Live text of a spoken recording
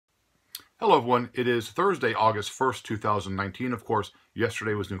Hello everyone, it is Thursday, August 1st, 2019. Of course,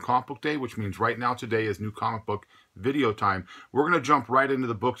 yesterday was New Comic Book Day, which means right now today is New Comic Book video time. We're going to jump right into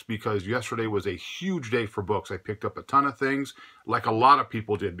the books because yesterday was a huge day for books. I picked up a ton of things, like a lot of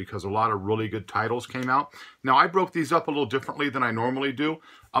people did, because a lot of really good titles came out. Now, I broke these up a little differently than I normally do.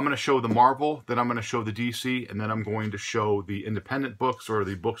 I'm going to show the Marvel, then I'm going to show the DC, and then I'm going to show the independent books or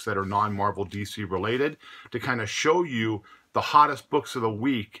the books that are non-Marvel DC related to kind of show you the hottest books of the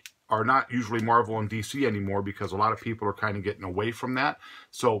week are not usually Marvel and DC anymore because a lot of people are kind of getting away from that.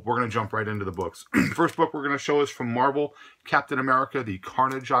 So we're going to jump right into the books. First book we're going to show is from Marvel, Captain America, the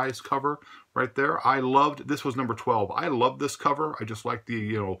Carnage Eyes cover right there. I loved, this was number 12. I love this cover. I just like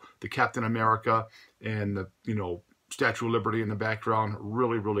the, the Captain America and the, Statue of Liberty in the background.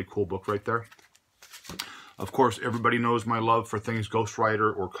 Really, really cool book right there. Of course, everybody knows my love for things Ghost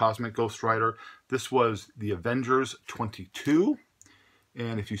Rider or Cosmic Ghost Rider. This was the Avengers 22.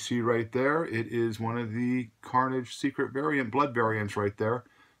 And if you see right there, it is one of the Carnage secret variant, blood variants right there.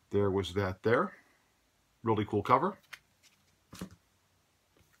 There was that there. Really cool cover.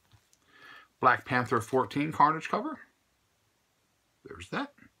 Black Panther 14 Carnage cover. There's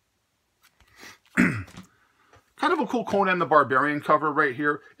that. Kind of a cool Conan the Barbarian cover right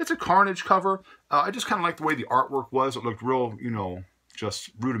here. It's a Carnage cover. I just kind of like the way the artwork was. It looked real, just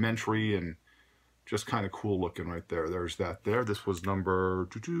rudimentary and just kind of cool looking right there. There's that there. This was number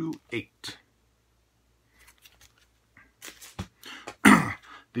 8.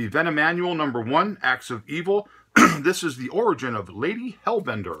 The Venom Manual number 1, Acts of Evil. This is the origin of Lady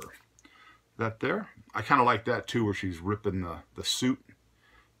Hellbender. That there. I kind of like that too, where she's ripping the suit.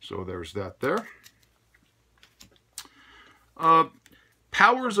 So there's that there.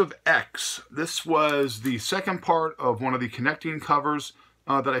 Powers of X. This was the second part of one of the connecting covers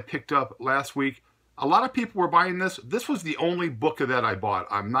that I picked up last week. A lot of people were buying this. This was the only book that I bought.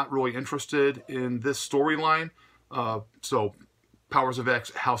 I'm not really interested in this storyline. So Powers of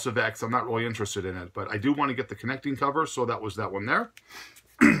X, House of X, I'm not really interested in it. But I do want to get the connecting cover, so that was that one there.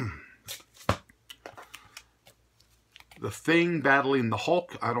 The Thing battling the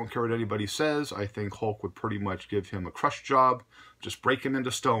Hulk. I don't care what anybody says. I think Hulk would pretty much give him a crush job. Just break him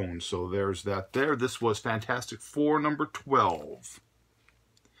into stone. So there's that there. This was Fantastic Four number 12.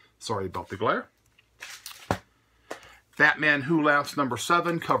 Sorry about the glare. Batman Who Laughs number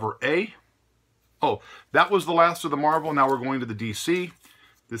 7, cover A. Oh, that was the last of the Marvel. Now we're going to the DC.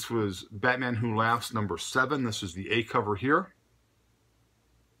 This was Batman Who Laughs number 7. This is the A cover here.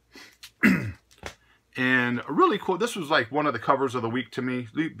 And really cool. This was like one of the covers of the week to me.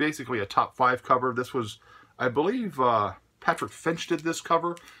 Basically a top 5 cover. This was, I believe, Patrick Finch did this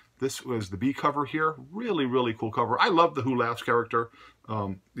cover. This was the B cover here. Really, really cool cover. I love the Who Laughs character.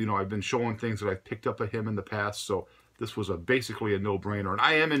 I've been showing things that I've picked up of him in the past, so this was basically a no-brainer. And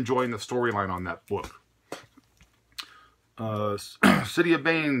I am enjoying the storyline on that book. City of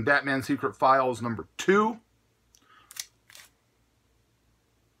Bane, Batman Secret Files number 2.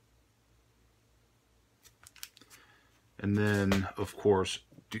 And then, of course,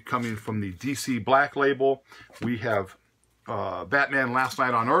 coming from the DC Black label, we have Batman Last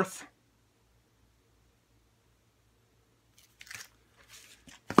Night on Earth.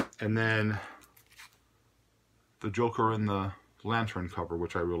 And then the Joker in the Lantern cover,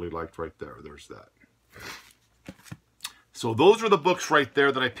 which I really liked right there. There's that. So those are the books right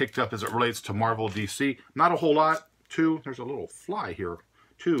there that I picked up as it relates to Marvel DC. Not a whole lot. There's a little fly here.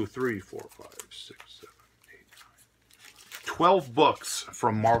 2, 3, 4, 5, 6, 7, 8, 9. 12 books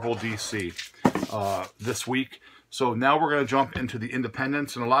from Marvel DC this week. So now we're going to jump into the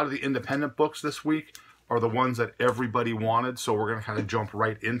independents. And a lot of the independent books this week are the ones that everybody wanted. So we're going to kind of jump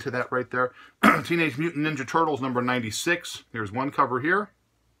right into that right there. Teenage Mutant Ninja Turtles number 96. Here's one cover here.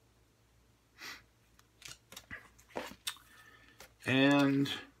 And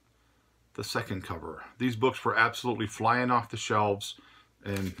the second cover. These books were absolutely flying off the shelves.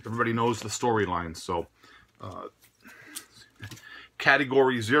 And everybody knows the storyline. So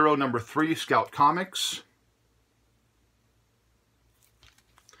Category 0 number 3, Scout Comics.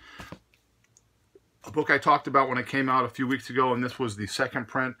 A book I talked about when it came out a few weeks ago, and this was the second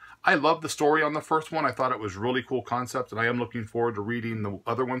print. I love the story on the first one. I thought it was really cool concept, and I am looking forward to reading the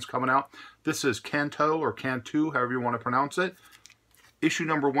other ones coming out. This is Canto, or Cantu, however you want to pronounce it. Issue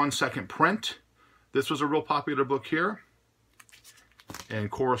number 1, second print. This was a real popular book here, and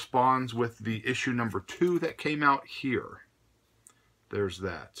corresponds with the issue number 2 that came out here. There's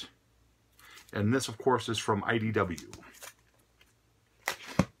that. And this, of course, is from IDW.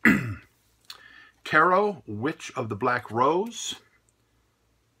 Caro, Witch of the Black Rose.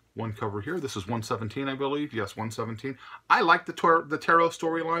 one cover here. This is 117, I believe. Yes, 117. I like the tarot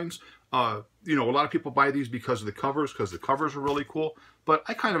storylines. You know, a lot of people buy these because of the covers are really cool. But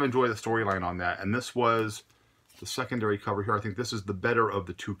I kind of enjoy the storyline on that. And this was the secondary cover here. I think this is the better of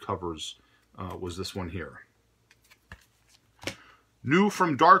the two covers, was this one here. New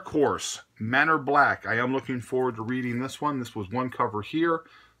from Dark Horse, Manor Black. I am looking forward to reading this one. This was one cover here,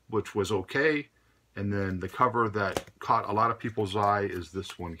 which was okay. And then the cover that caught a lot of people's eye is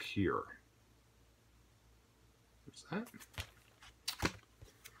this one here. What's that?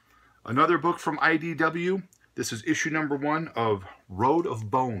 Another book from IDW. This is issue number 1 of Road of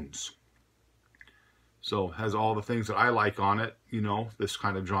Bones. So has all the things that I like on it, you know, this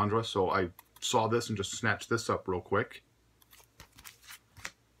kind of genre. So I saw this and just snatched this up real quick.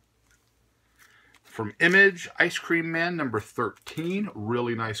 From Image, Ice Cream Man number 13.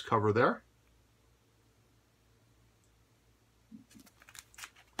 Really nice cover there.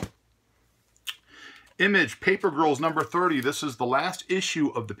 Image, Paper Girls number 30. This is the last issue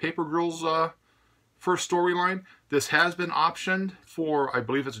of the Paper Girls first storyline. This has been optioned for, I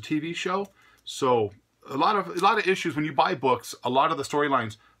believe it's a TV show. So a lot of issues when you buy books, a lot of the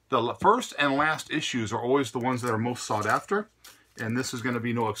storylines, the first and last issues are always the ones that are most sought after. And this is going to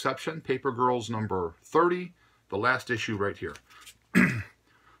be no exception. Paper Girls number 30, the last issue right here.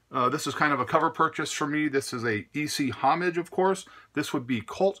 This is kind of a cover purchase for me. This is a EC homage, of course. This would be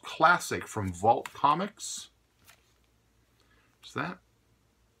Cult Classic from Vault Comics. What's that?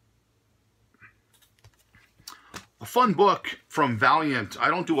 A fun book from Valiant. I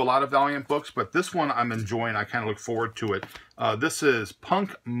don't do a lot of Valiant books, but this one I'm enjoying. I kind of look forward to it. This is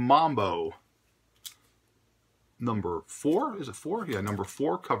Punk Mambo. Number 4, is it 4? Yeah, number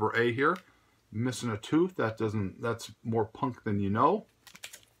 4, cover A here. Missing a tooth. That's more punk than you know.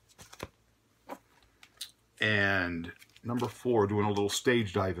 And number 4, doing a little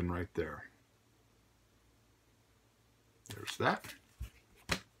stage diving right there. There's that.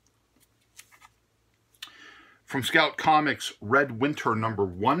 From Scout Comics, Red Winter number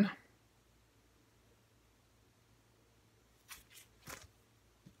 1.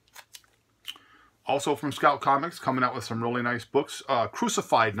 Also from Scout Comics, coming out with some really nice books.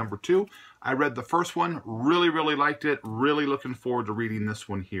 Crucified number 2. I read the first one, really liked it. Really looking forward to reading this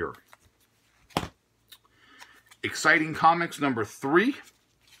one here. Exciting Comics number 3.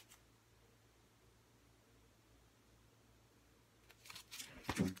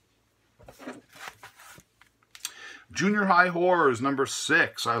 Junior High Horrors number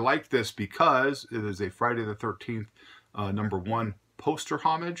 6. I like this because it is a Friday the 13th number 1 poster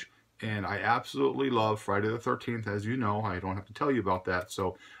homage. And I absolutely love Friday the 13th, as you know. I don't have to tell you about that.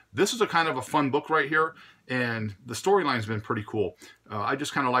 So this is a kind of a fun book right here. And the storyline's been pretty cool. I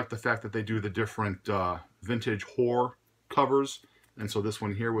just kind of like the fact that they do the different vintage horror covers. And so this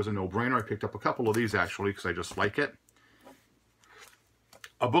one here was a no-brainer. I picked up a couple of these, actually, because I just like it.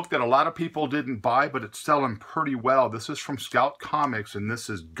 A book that a lot of people didn't buy, but it's selling pretty well. This is from Scout Comics, and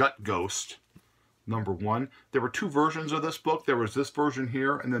this is Gut Ghost. Number 1. There were 2 versions of this book. There was this version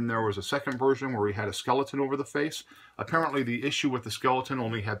here, and then there was a second version where he had a skeleton over the face. Apparently, the issue with the skeleton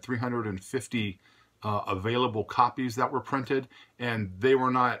only had 350 available copies that were printed, and they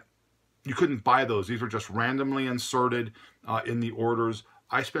were not, you couldn't buy those. These were just randomly inserted in the orders.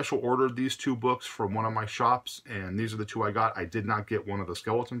 I special ordered these 2 books from one of my shops, and these are the 2 I got. I did not get one of the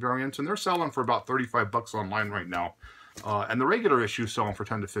skeleton variants, and they're selling for about 35 bucks online right now. And the regular issue is selling for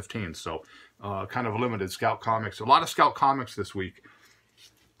 10 to 15, so kind of limited. Scout Comics. A lot of Scout Comics this week.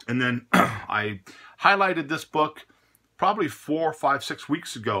 And then I highlighted this book probably 4, 5, 6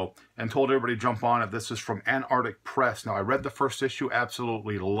 weeks ago and told everybody to jump on it. This is from Antarctic Press. Now, I read the first issue,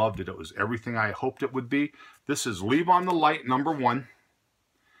 absolutely loved it. It was everything I hoped it would be. This is Leave on the Light, number 1.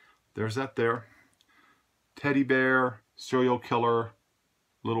 There's that there. Teddy bear, serial killer,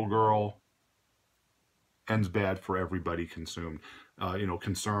 little girl. Ends bad for everybody concerned.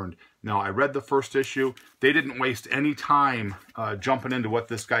 Now, I read the first issue. They didn't waste any time jumping into what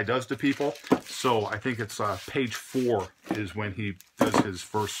this guy does to people. So I think it's page 4 is when he does his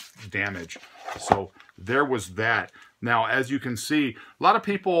first damage. So there was that. Now, as you can see, a lot of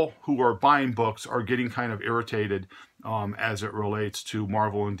people who are buying books are getting kind of irritated as it relates to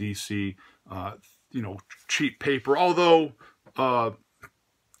Marvel and DC, cheap paper. Although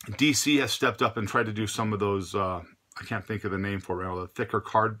DC has stepped up and tried to do some of those, I can't think of the name for it now, the thicker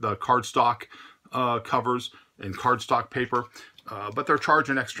cardstock covers and cardstock paper, but they're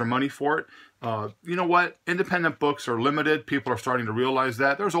charging extra money for it. You know what? Independent books are limited. People are starting to realize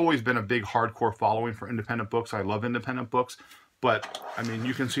that. There's always been a big hardcore following for independent books. I love independent books, but I mean,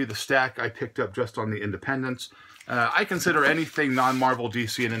 you can see the stack I picked up just on the independents. I consider anything non-Marvel,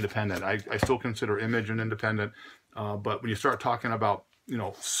 DC, and independent. I still consider Image an independent, but when you start talking about, you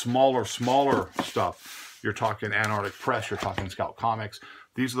know, smaller stuff, you're talking Antarctic Press, you're talking Scout Comics.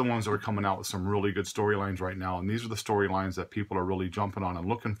 These are the ones that are coming out with some really good storylines right now, and these are the storylines that people are really jumping on and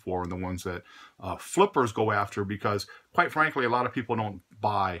looking for, and the ones that flippers go after, because, quite frankly, a lot of people don't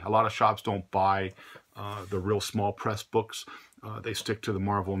buy, a lot of shops don't buy the real small press books. They stick to the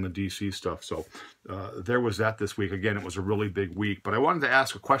Marvel and the DC stuff. So there was that this week. Again, it was a really big week. But I wanted to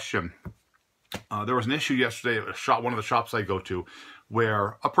ask a question. There was an issue yesterday at a shop, one of the shops I go to,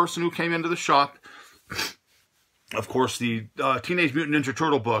 where a person who came into the shop, of course, the Teenage Mutant Ninja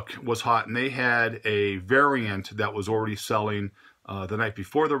Turtle book was hot, and they had a variant that was already selling the night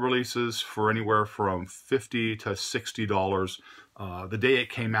before the releases for anywhere from $50 to $60. The day it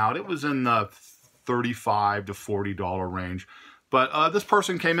came out, it was in the $35 to $40 range. But this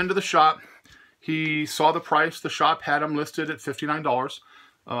person came into the shop. He saw the price. The shop had him listed at $59,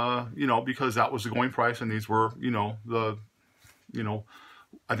 you know, because that was the going price. And these were, you know,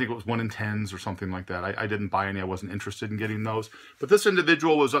 I think it was 1 in 10s or something like that. I didn't buy any. I wasn't interested in getting those. But this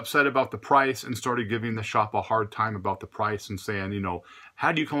individual was upset about the price and started giving the shop a hard time about the price and saying, you know,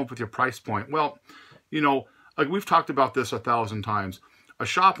 how do you come up with your price point? Well, you know, like we've talked about this 1,000 times. A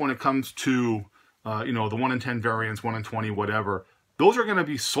shop, when it comes to you know, the 1 in 10 variants, 1 in 20, whatever, those are going to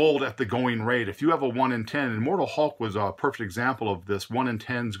be sold at the going rate. If you have a 1 in 10, and Immortal Hulk was a perfect example of this, 1 in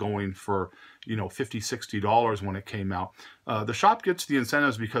 10s going for, you know, $50, $60 when it came out. The shop gets the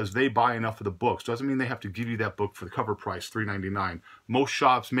incentives because they buy enough of the books. Doesn't mean they have to give you that book for the cover price, $3.99. Most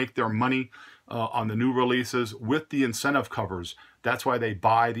shops make their money on the new releases with the incentive covers. That's why they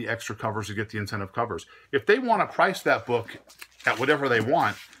buy the extra covers to get the incentive covers. If they want to price that book at whatever they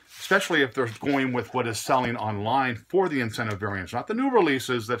want, especially if they're going with what is selling online for the incentive variants, not the new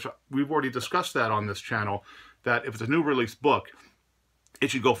releases. We've already discussed that on this channel, that if it's a new release book,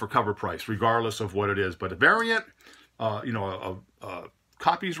 it should go for cover price, regardless of what it is. But a variant, you know, a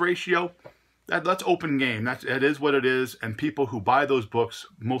copies ratio, that's open game. That is what it is, and people who buy those books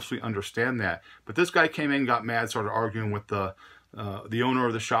mostly understand that. But this guy came in, got mad, started arguing with the owner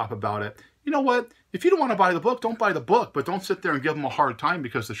of the shop about it. You know what? If you don't want to buy the book, don't buy the book, but don't sit there and give them a hard time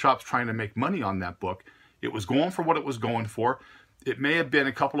because the shop's trying to make money on that book. It was going for what it was going for. It may have been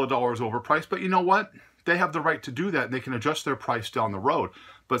a couple of dollars overpriced, but you know what? They have the right to do that, and they can adjust their price down the road.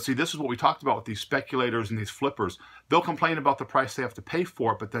 But see, this is what we talked about with these speculators and these flippers. They'll complain about the price they have to pay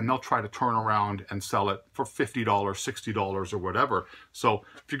for it, but then they'll try to turn around and sell it for $50, $60 or whatever. So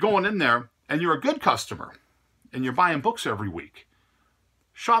if you're going in there and you're a good customer and you're buying books every week,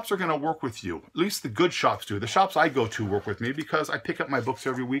 shops are going to work with you. At least the good shops do. The shops I go to work with me because I pick up my books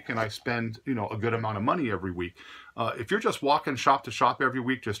every week and I spend, you know, a good amount of money every week. If you're just walking shop to shop every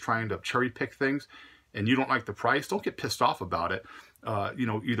week, just trying to cherry pick things, and you don't like the price, don't get pissed off about it. You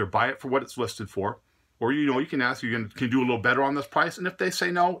know, either buy it for what it's listed for, or, you know, you can ask, can you do a little better on this price? And if they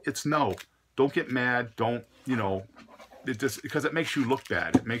say no, it's no. Don't get mad. Don't, you know, it just, because it makes you look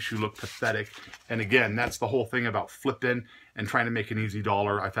bad. It makes you look pathetic. And again, that's the whole thing about flipping and trying to make an easy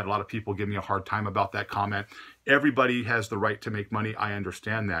dollar. I've had a lot of people give me a hard time about that comment. Everybody has the right to make money. I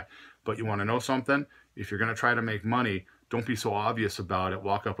understand that. But you want to know something? If you're going to try to make money, don't be so obvious about it.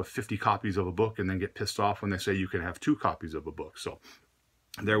 Walk up with 50 copies of a book and then get pissed off when they say you can have 2 copies of a book. So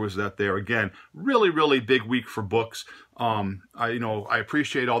there was that there. Again, really, really big week for books. I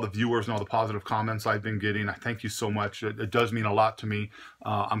appreciate all the viewers and all the positive comments I've been getting. I thank you so much. It does mean a lot to me.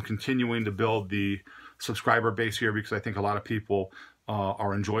 I'm continuing to build the subscriber base here because I think a lot of people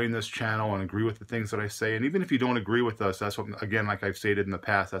are enjoying this channel and agree with the things that I say. And even if you don't agree with us, that's what, again, like I've stated in the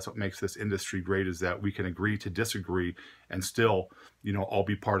past, that's what makes this industry great, is that we can agree to disagree and still, you know, all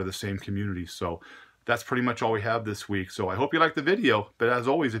be part of the same community. So that's pretty much all we have this week. So I hope you liked the video, but as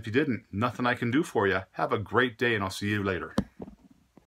always, if you didn't, nothing I can do for you. Have a great day, and I'll see you later.